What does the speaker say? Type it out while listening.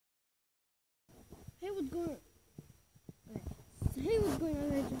Hey, what's going? Okay. Hey, what's going on,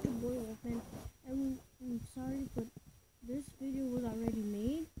 guys? It's your boy Wolfman. I'm sorry, but this video was already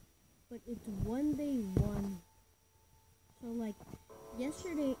made, but it's one day one. So like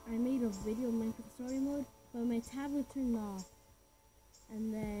yesterday, I made a video in Minecraft Story Mode, but my tablet turned off,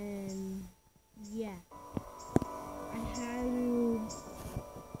 and then yeah, I had to.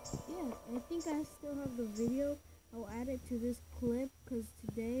 Yeah, I think I still have the video. I'll add it to this clip because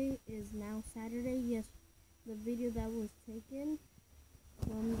today is now Saturday. Yes, the video that was taken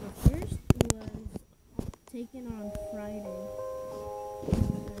from the first was taken on Friday.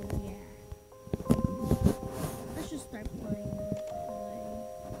 So yeah, let's just start playing.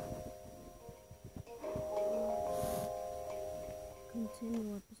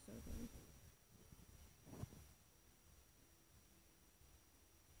 Continue episode 1.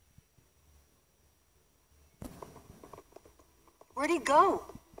 Where'd he go?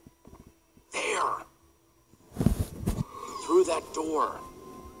 There! Through that door.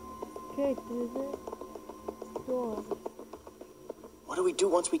 Okay, through the door. What do we do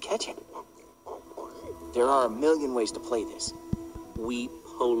once we catch it? There are a million ways to play this. We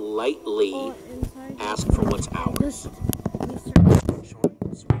politely ask for what's ours. Short,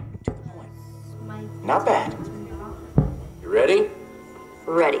 sweet, to the point. Not bad. You ready?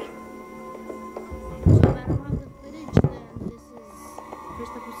 Ready. So if I don't have the footage, then this is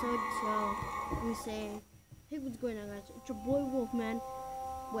first episode, so we say, hey, what's going on, guys? It's your boy Wolfman.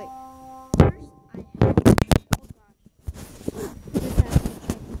 Wait, first I have to check, oh gosh, first I have to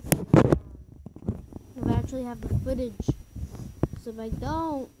check if I actually have the footage. So if I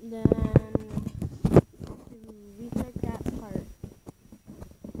don't, then I have to restart that part.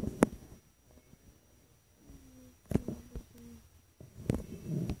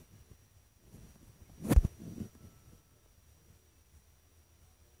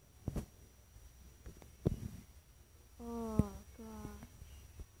 Oh gosh,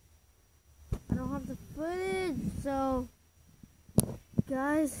 I don't have the footage, so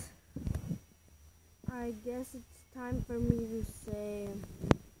guys, I guess it's time for me to say,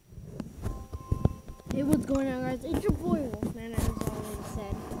 hey, what's going on, guys? It's your boy Wolfman, as already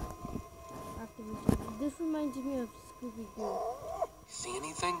said. After we started. This reminds me of Scooby-Doo. See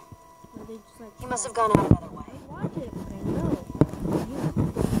anything? Where they just like He must have gone out another way. I watch it, but I know.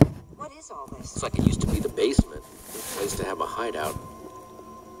 What is all this? It's like it used to be the basement. A place to have a hideout.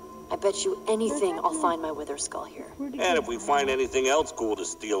 I bet you anything I'll find my wither skull here. And if we find anything else cool to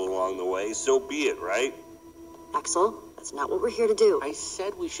steal along the way, so be it, right? Axel, that's not what we're here to do. I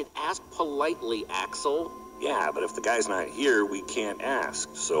said we should ask politely, Axel. Yeah, but if the guy's not here, we can't ask.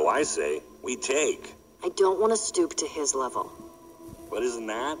 So I say, we take. I don't want to stoop to his level. But isn't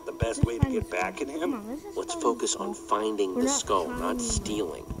that the best way to get back at him? Let's focus on finding the skull, not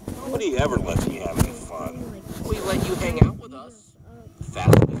stealing. Nobody ever lets me have any fun. We let you hang out with us. The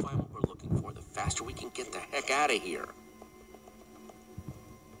faster we find what we're looking for, the faster we can get the heck out of here.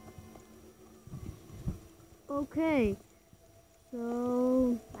 Okay,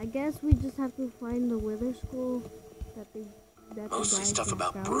 so I guess we just have to find the wither skull that Mostly the guys stuff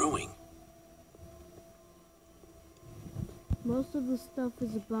about found. brewing. Most of the stuff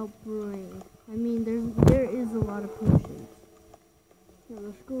is about brewing. I mean, there is a lot of potions. So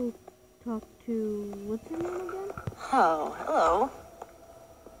let's go talk to, what's her name again? Oh, hello.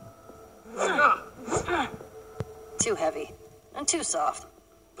 Too heavy. And too soft.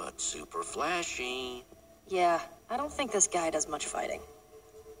 But super flashy. Yeah, I don't think this guy does much fighting.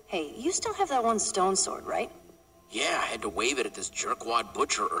 Hey, you still have that one stone sword, right? Yeah, I had to wave it at this jerkwad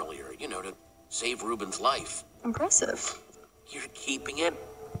butcher earlier, to save Ruben's life. Impressive. You're keeping it?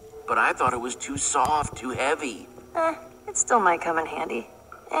 But I thought it was too soft, too heavy. It still might come in handy.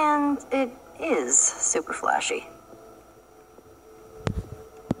 And it is super flashy.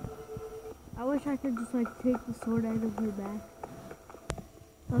 I wish I could just take the sword out of her back.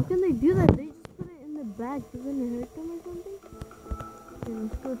 How can they do that? They just put it in the bag. Doesn't it hurt them or something? Okay,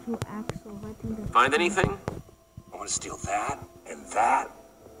 let's go to Axel. I think that's Find anything? I want to steal that and that.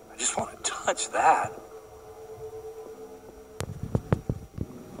 I just want to touch that.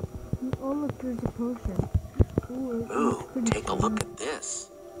 Oh, look, there's a potion. Ooh, take a look at this.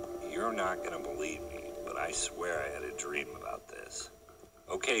 You're not going to believe me, but I swear I had a dream about this.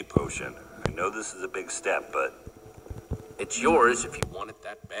 Okay, Potion, I know this is a big step, but It's yours if you want it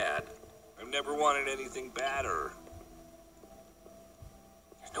that bad. I've never wanted anything badder.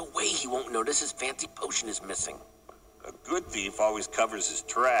 There's no way he won't notice his fancy potion is missing. A good thief always covers his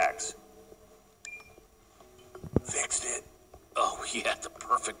tracks. Fixed it. Oh, yeah, the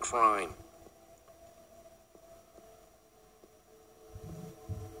perfect crime.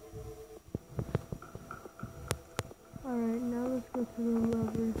 Alright, now let's go to the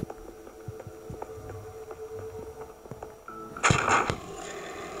lever.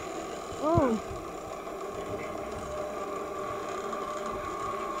 Oh!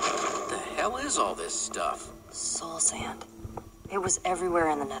 What the hell is all this stuff? Soul sand. It was everywhere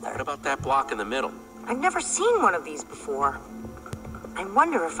in the Nether. What about that block in the middle? I've never seen one of these before. I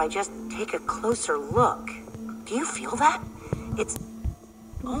wonder if I just take a closer look. Do you feel that? It's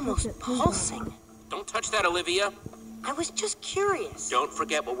almost pulsing. Don't touch that, Olivia. I was just curious. Don't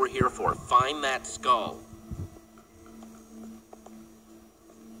forget what we're here for. Find that skull.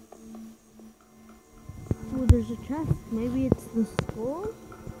 Oh, there's a chest. Maybe it's the skull?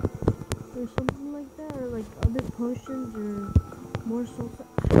 Or something like that? Or like other potions or more soul.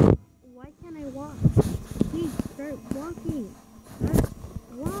 Why can't I walk? Please start walking. Start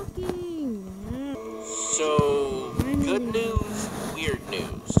walking. So, good news, weird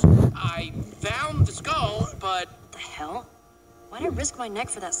news. I found the skull, but... The hell? Why'd I risk my neck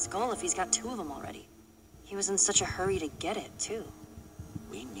for that skull if he's got 2 of them already? He was in such a hurry to get it, too.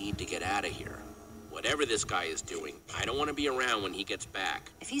 We need to get out of here. Whatever this guy is doing, I don't want to be around when he gets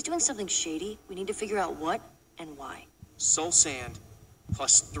back. If he's doing something shady, we need to figure out what and why. Soul sand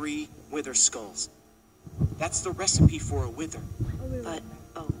plus 3 wither skulls. That's the recipe for a wither. But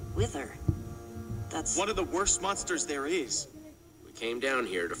a wither? That's... One of the worst monsters there is. We came down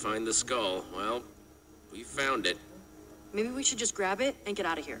here to find the skull. Well, we found it. Maybe we should just grab it and get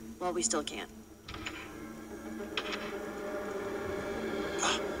out of here while we still can.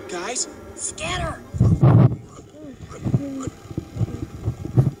 Guys? Scatter!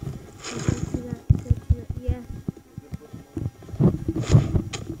 Yeah.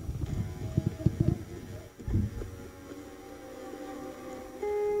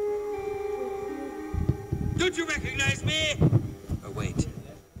 Don't you recognize me? Oh, wait.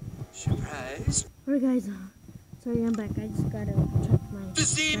 Surprise? Alright guys, sorry I'm back. I just gotta check my... To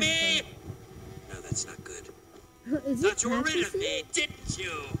see me? No, that's not good. Is it Thought you were rid of fantasy me, didn't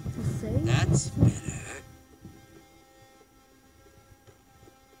you? to say? That's better.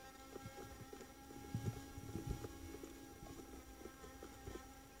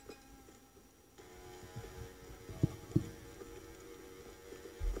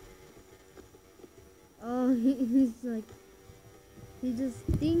 Oh, he's like... He's just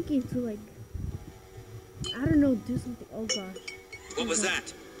thinking to like... I don't know, do something. Oh gosh. What was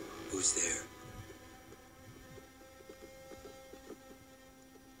that? Who's there?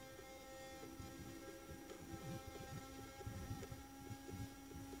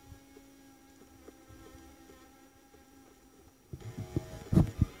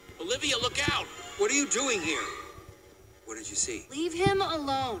 Olivia, look out! What are you doing here? What did you see? Leave him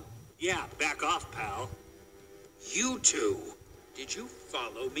alone. Yeah, back off, pal. You two, did you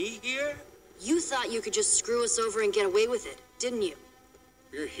follow me here? You thought you could just screw us over and get away with it, didn't you?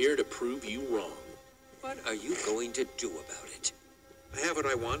 We're here to prove you wrong. What are you going to do about it? I have what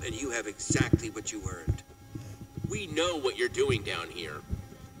I want, and you have exactly what you earned. We know what you're doing down here.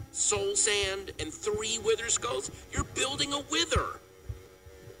 Soul sand and 3 wither skulls? You're building a wither!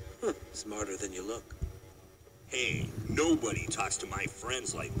 Huh, smarter than you look. Hey, nobody talks to my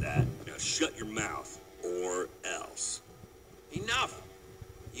friends like that. Now shut your mouth, or else. Enough!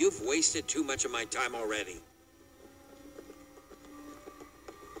 You've wasted too much of my time already.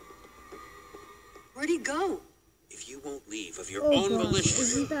 Where'd he go? If you won't leave of your Oh, own gosh, volition,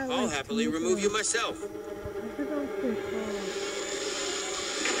 isn't that I'll like happily too remove you close? myself. I forgot what they're called.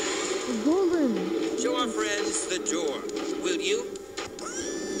 Golden. Show our friends the door, will you?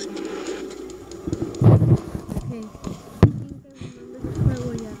 Okay. I think I remember the part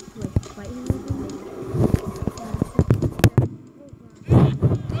where you have to like fight him or something.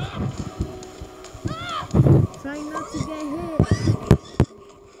 Try not to get hit.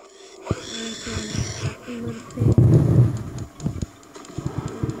 Okay, little pig.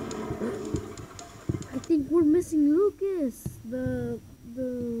 I think we're missing Lucas, the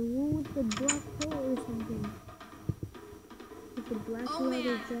one with the black hole or something. With the black Oh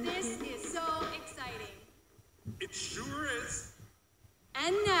leather man, jacket. this is so exciting. It sure is.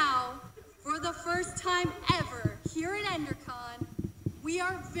 And now, for the first time ever here at EnderCon, we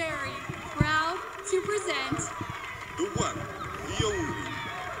are very proud to present The one, the only.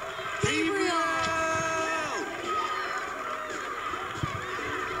 Gabriel.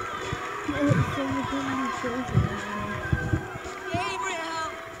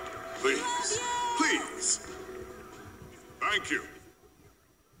 Gabriel. Please, please. Thank you.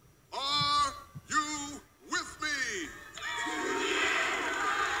 Are you with me?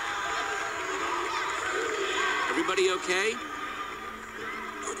 Everybody okay?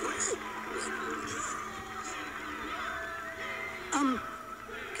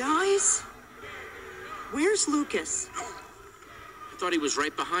 Where's Lucas? I thought he was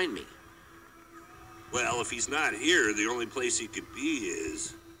right behind me. Well, if he's not here, the only place he could be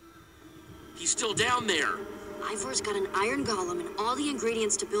is... He's still down there. Ivor's got an iron golem and all the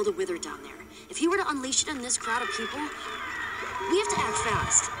ingredients to build a wither down there. If he were to unleash it on this crowd of people, we have to act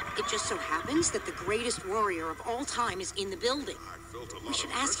fast. It just so happens that the greatest warrior of all time is in the building. We should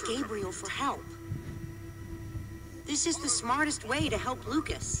ask Gabriel for help. This is the smartest way to help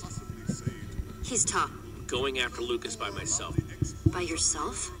Lucas. He's tough. Going after Lucas by myself. By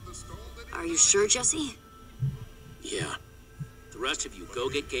yourself? Are you sure, Jesse? Yeah. The rest of you, go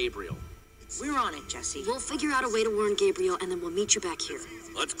get Gabriel. We're on it, Jesse. We'll figure out a way to warn Gabriel, and then we'll meet you back here.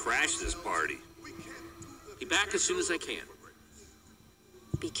 Let's crash this party. Be back as soon as I can.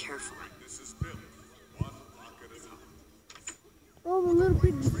 Be careful. Oh, the little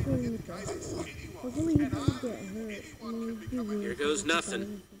pig is playing with us. Hopefully he doesn't get hurt. Here goes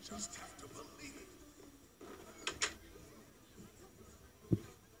nothing.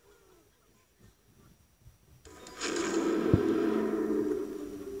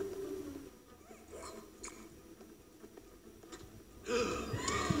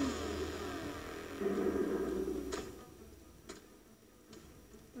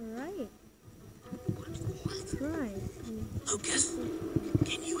 Lucas,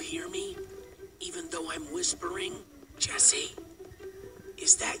 can you hear me? Even though I'm whispering? Jesse,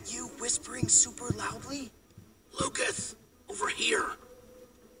 is that you whispering super loudly? Lucas, over here.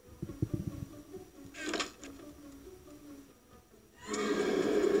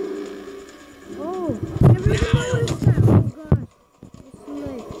 Oh, everybody noticed that. Oh gosh, it's too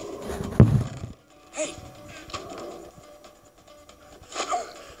late. Hey.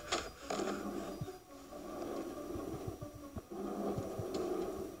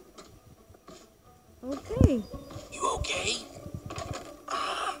 Okay. You okay?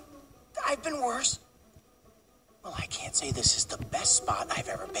 I've been worse. Well, I can't say this is the best spot I've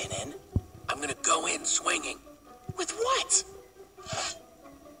ever been in. I'm gonna go in swinging. With what?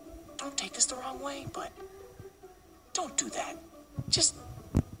 Don't take this the wrong way, but don't do that. Just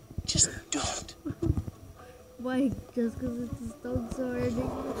don't. Why? Just because it's a stone sword?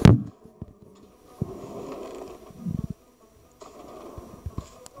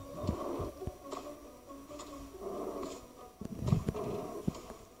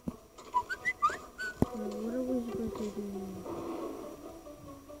 What are we supposed to do now?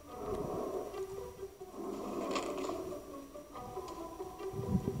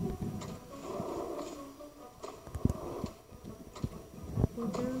 Go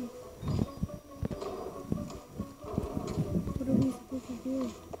down. What are we supposed to do?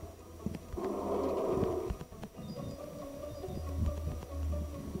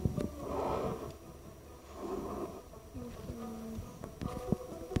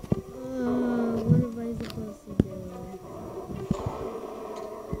 What am I supposed to do?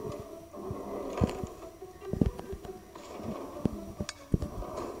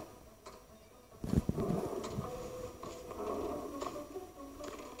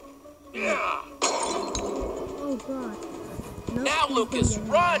 Yeah. Oh god. Nope, Now, he's Lucas,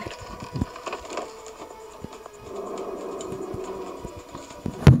 gonna- run!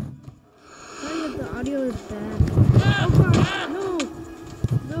 Sorry if the audio is bad. Oh god, no!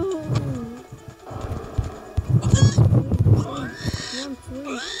 No! Come on,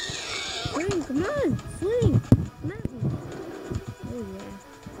 swing. Swing, come on! Swing! Come at me. Oh yeah.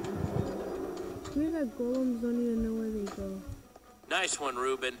 Weird that golems don't even know where they go. Nice one,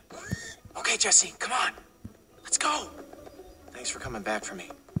 Ruben. Okay, Jesse, come on. Let's go. Thanks for coming back for me.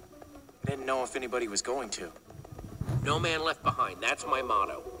 I didn't know if anybody was going to. No man left behind. That's my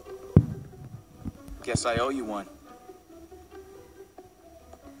motto. Guess I owe you one.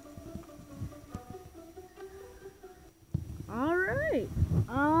 Alright.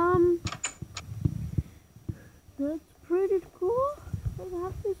 That's pretty cool. I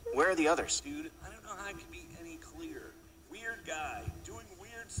have to say. Where are the others? Dude, I don't know how I can be any clearer. Weird guy, doing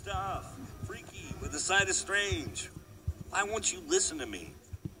weird stuff. Freaky, with a side of strange. Why won't you listen to me?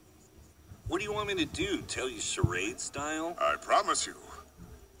 What do you want me to do? Tell you charade style? I promise you,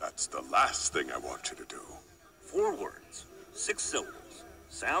 that's the last thing I want you to do. 4 words, 6 syllables.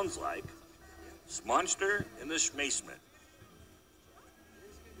 Sounds like Smonster in the Schmasement.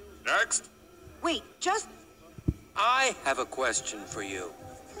 Next. Wait, just... I have a question for you.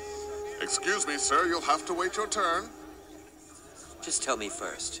 Excuse me, sir, you'll have to wait your turn. Just tell me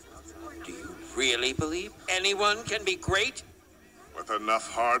first. Do you really believe anyone can be great? With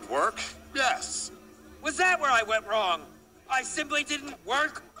enough hard work, yes. Was that where I went wrong? I simply didn't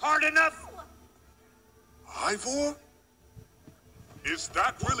work hard enough? Ivor? Is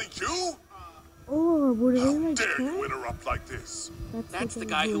that really you? Or would they like Dare you that? interrupt like this? That's the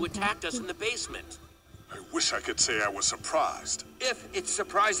guy who attacked us in the basement. I wish I could say I was surprised. If it's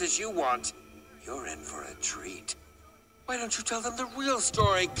surprises you want, you're in for a treat. Why don't you tell them the real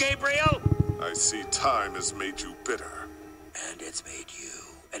story, Gabriel? I see time has made you bitter. And it's made you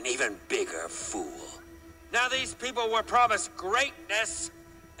an even bigger fool. Now these people were promised greatness,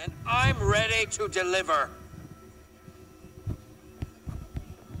 and I'm ready to deliver.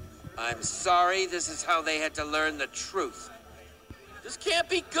 I'm sorry this is how they had to learn the truth. This can't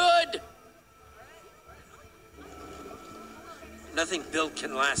be good! Nothing built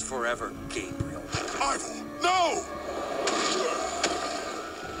can last forever, Gabriel. Ivo, no!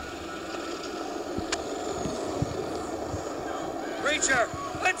 Creature,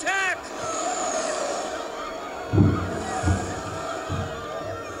 attack!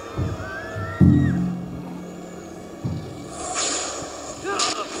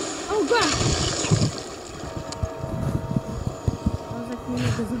 Oh god! I was like, no,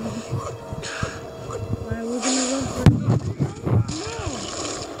 Alright, we're gonna run for it. No!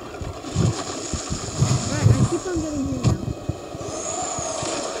 Alright, I keep on getting here now.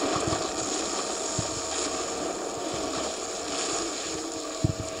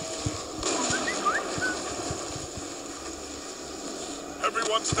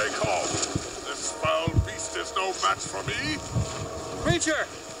 Everyone stay calm. This foul beast is no match for me. Creature,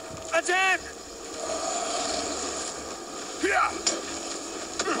 attack! Here!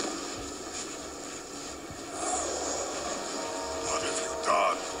 What have you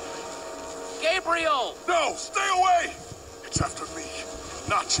done? Gabriel! No, stay away! It's after me,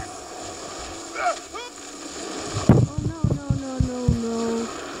 not you. Oh no.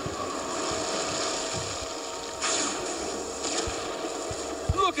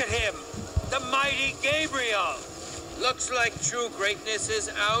 Look at him! The mighty Gabriel! Looks like true greatness is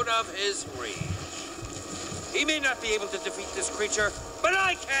out of his reach. He may not be able to defeat this creature, but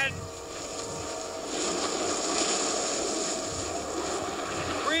I can!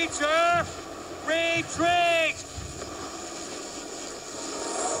 Creature, retreat!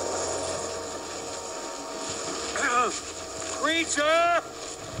 Creature,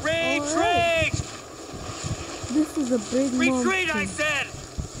 retreat! This is a big Retreat, monster. I said!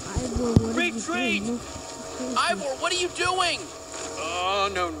 Ivor, what Retreat! Ivor, what are you doing? Oh,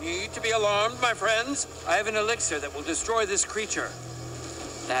 no need to be alarmed, my friends. I have an elixir that will destroy this creature.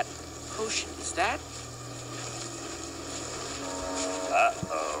 That potion, is that?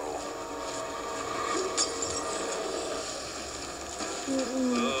 Uh-oh.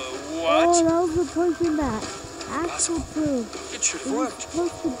 What? Oh, that was the poison that Axel threw. It should It have was worked.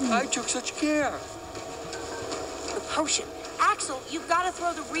 supposed to be. I took such care. The potion. Axel, you've got to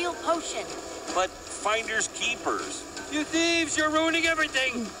throw the real potion. But finders keepers. You thieves, you're ruining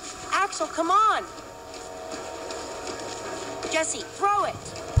everything. Axel, come on. Jesse, throw it.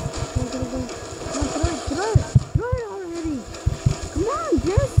 Go. No, throw it already. Come on,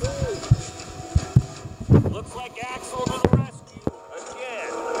 Jesse. Looks like Axel to the rescue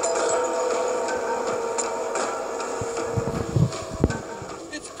again.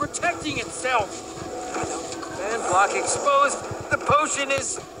 It's protecting itself. Command block exposed. The potion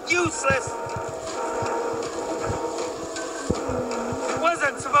is useless. It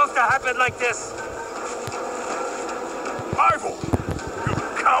wasn't supposed to happen like this. Ivo! You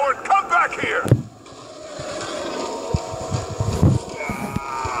coward, come back here!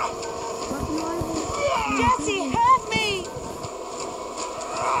 Jesse, help me!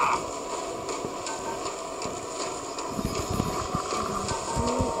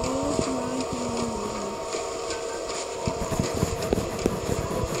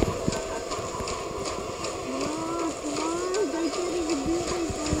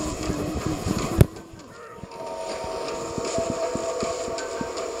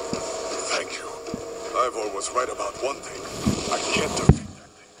 Thank you. Ivor was right about one thing. I can't defeat that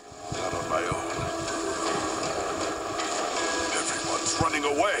thing. Not on my own. Everyone's running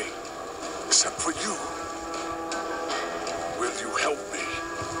away. Except for you. Will you help me?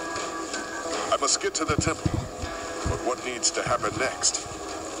 I must get to the temple. But what needs to happen next?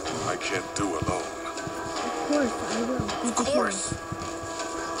 I can't do alone. Of course, I will. Of course.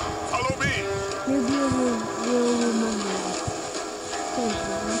 Follow me! Gabriel will remember it. Thank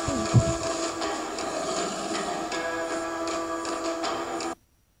you.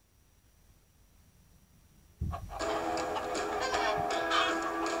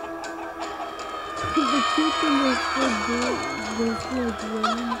 The chicken is for green.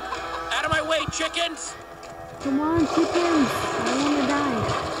 Out of my way, chickens! Come on, chickens! I wanna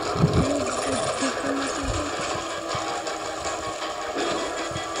die.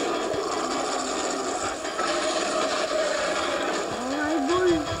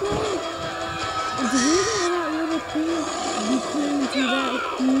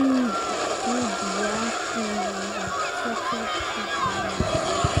 huge rock.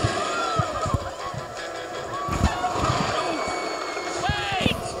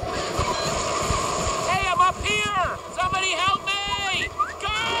 Wait! Hey, I'm up here! Somebody help me!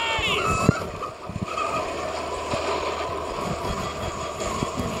 Guys!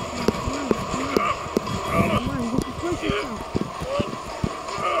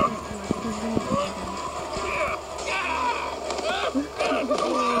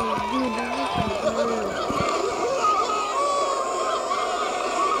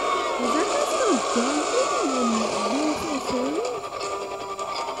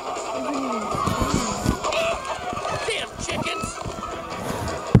 Damn chickens!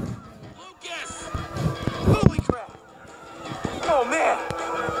 Lucas! Holy crap! Oh man!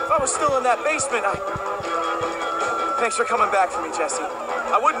 If I was still in that basement, Thanks for coming back for me, Jesse.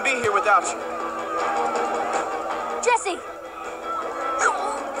 I wouldn't be here without you. Jesse!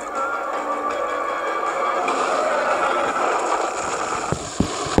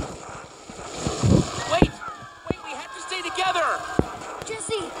 Wait, we have to stay together!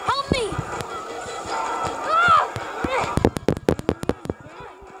 Jesse, help me! Ah!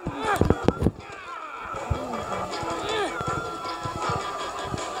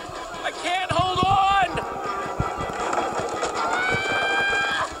 I can't hold on!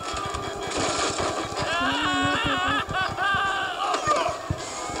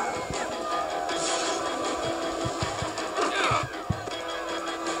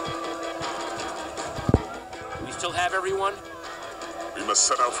 We still have everyone? We must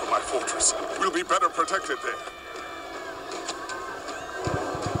set out for my fortress. We'll be better protected there.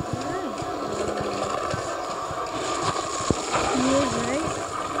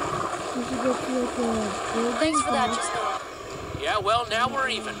 Thanks for that, Jesse. Yeah, well, now we're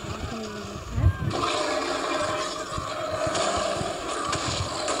even.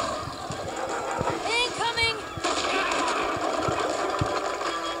 Incoming!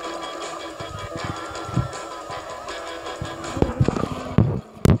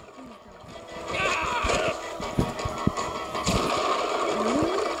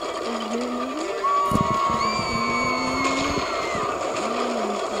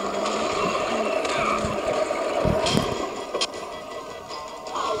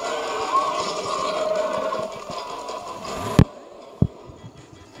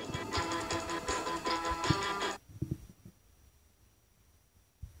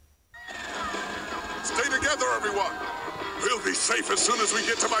 Stay together, everyone. We'll be safe as soon as we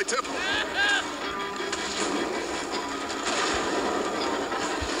get to my temple.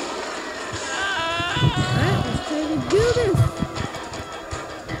 Alright, let's try to do this.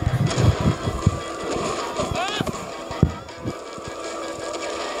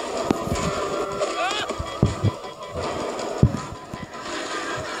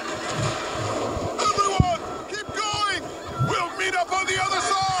 Everyone, keep going! We'll meet up on the other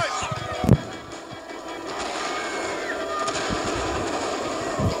side!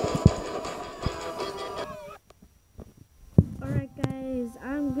 Alright guys,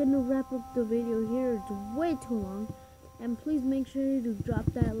 I'm gonna wrap up the video here. It's way too long. And please make sure to drop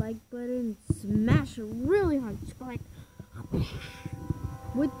that like button. Smash it really hard. Just go like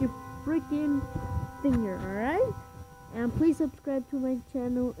with your freaking finger, alright? And please subscribe to my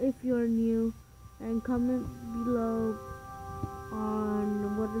channel if you're new. And comment below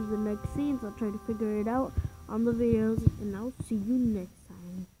on what is the next scenes. I'll try to figure it out on the videos. And I'll see you next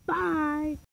time. Bye!